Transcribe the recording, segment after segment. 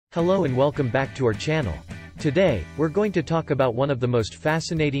Hello and welcome back to our channel. Today, we're going to talk about one of the most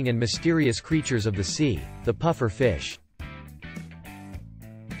fascinating and mysterious creatures of the sea, the puffer fish.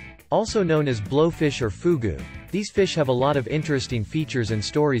 Also known as blowfish or fugu, these fish have a lot of interesting features and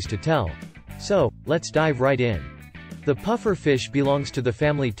stories to tell. So, let's dive right in. The puffer fish belongs to the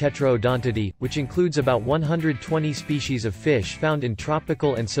family Tetraodontidae, which includes about 120 species of fish found in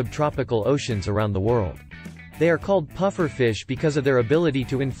tropical and subtropical oceans around the world. They are called puffer fish because of their ability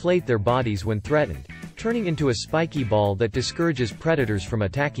to inflate their bodies when threatened, turning into a spiky ball that discourages predators from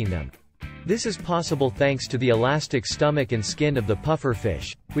attacking them. This is possible thanks to the elastic stomach and skin of the puffer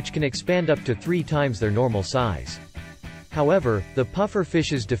fish, which can expand up to 3 times their normal size. However, the puffer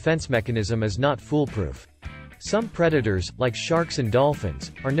fish's defense mechanism is not foolproof. Some predators, like sharks and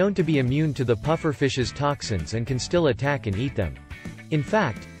dolphins, are known to be immune to the puffer fish's toxins and can still attack and eat them. In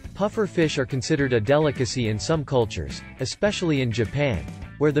fact, puffer fish are considered a delicacy in some cultures, especially in Japan,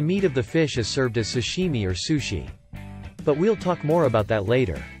 where the meat of the fish is served as sashimi or sushi. But we'll talk more about that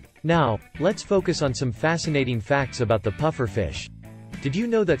later. Now, let's focus on some fascinating facts about the puffer fish. Did you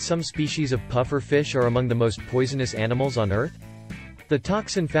know that some species of puffer fish are among the most poisonous animals on Earth? The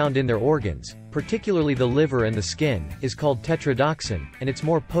toxin found in their organs, particularly the liver and the skin, is called tetrodotoxin, and it's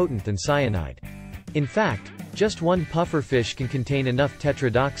more potent than cyanide. In fact, just one puffer fish can contain enough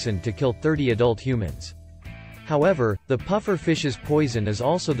tetrodotoxin to kill 30 adult humans. However, the puffer fish's poison is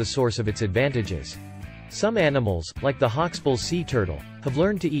also the source of its advantages. Some animals, like the hawksbill sea turtle, have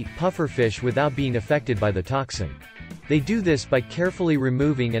learned to eat puffer fish without being affected by the toxin. They do this by carefully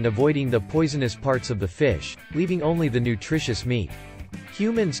removing and avoiding the poisonous parts of the fish, leaving only the nutritious meat.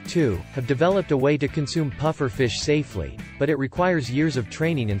 Humans, too, have developed a way to consume puffer fish safely, but it requires years of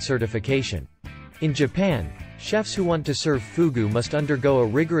training and certification. In Japan, chefs who want to serve fugu must undergo a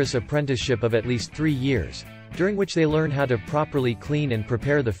rigorous apprenticeship of at least 3 years, during which they learn how to properly clean and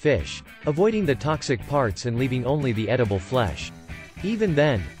prepare the fish, avoiding the toxic parts and leaving only the edible flesh. Even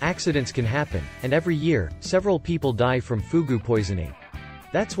then, accidents can happen, and every year, several people die from fugu poisoning.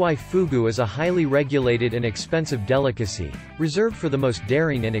 That's why fugu is a highly regulated and expensive delicacy, reserved for the most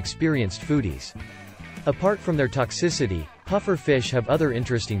daring and experienced foodies. Apart from their toxicity, puffer fish have other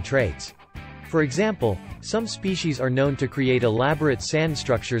interesting traits. For example, some species are known to create elaborate sand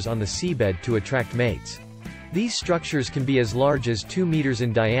structures on the seabed to attract mates. These structures can be as large as 2 meters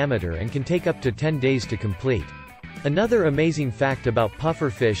in diameter and can take up to 10 days to complete. Another amazing fact about puffer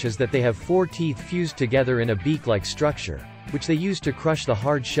fish is that they have 4 teeth fused together in a beak-like structure, which they use to crush the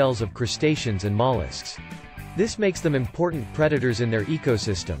hard shells of crustaceans and mollusks. This makes them important predators in their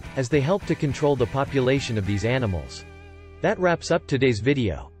ecosystem, as they help to control the population of these animals. That wraps up today's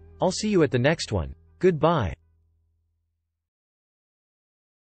video. I'll see you at the next one. Goodbye.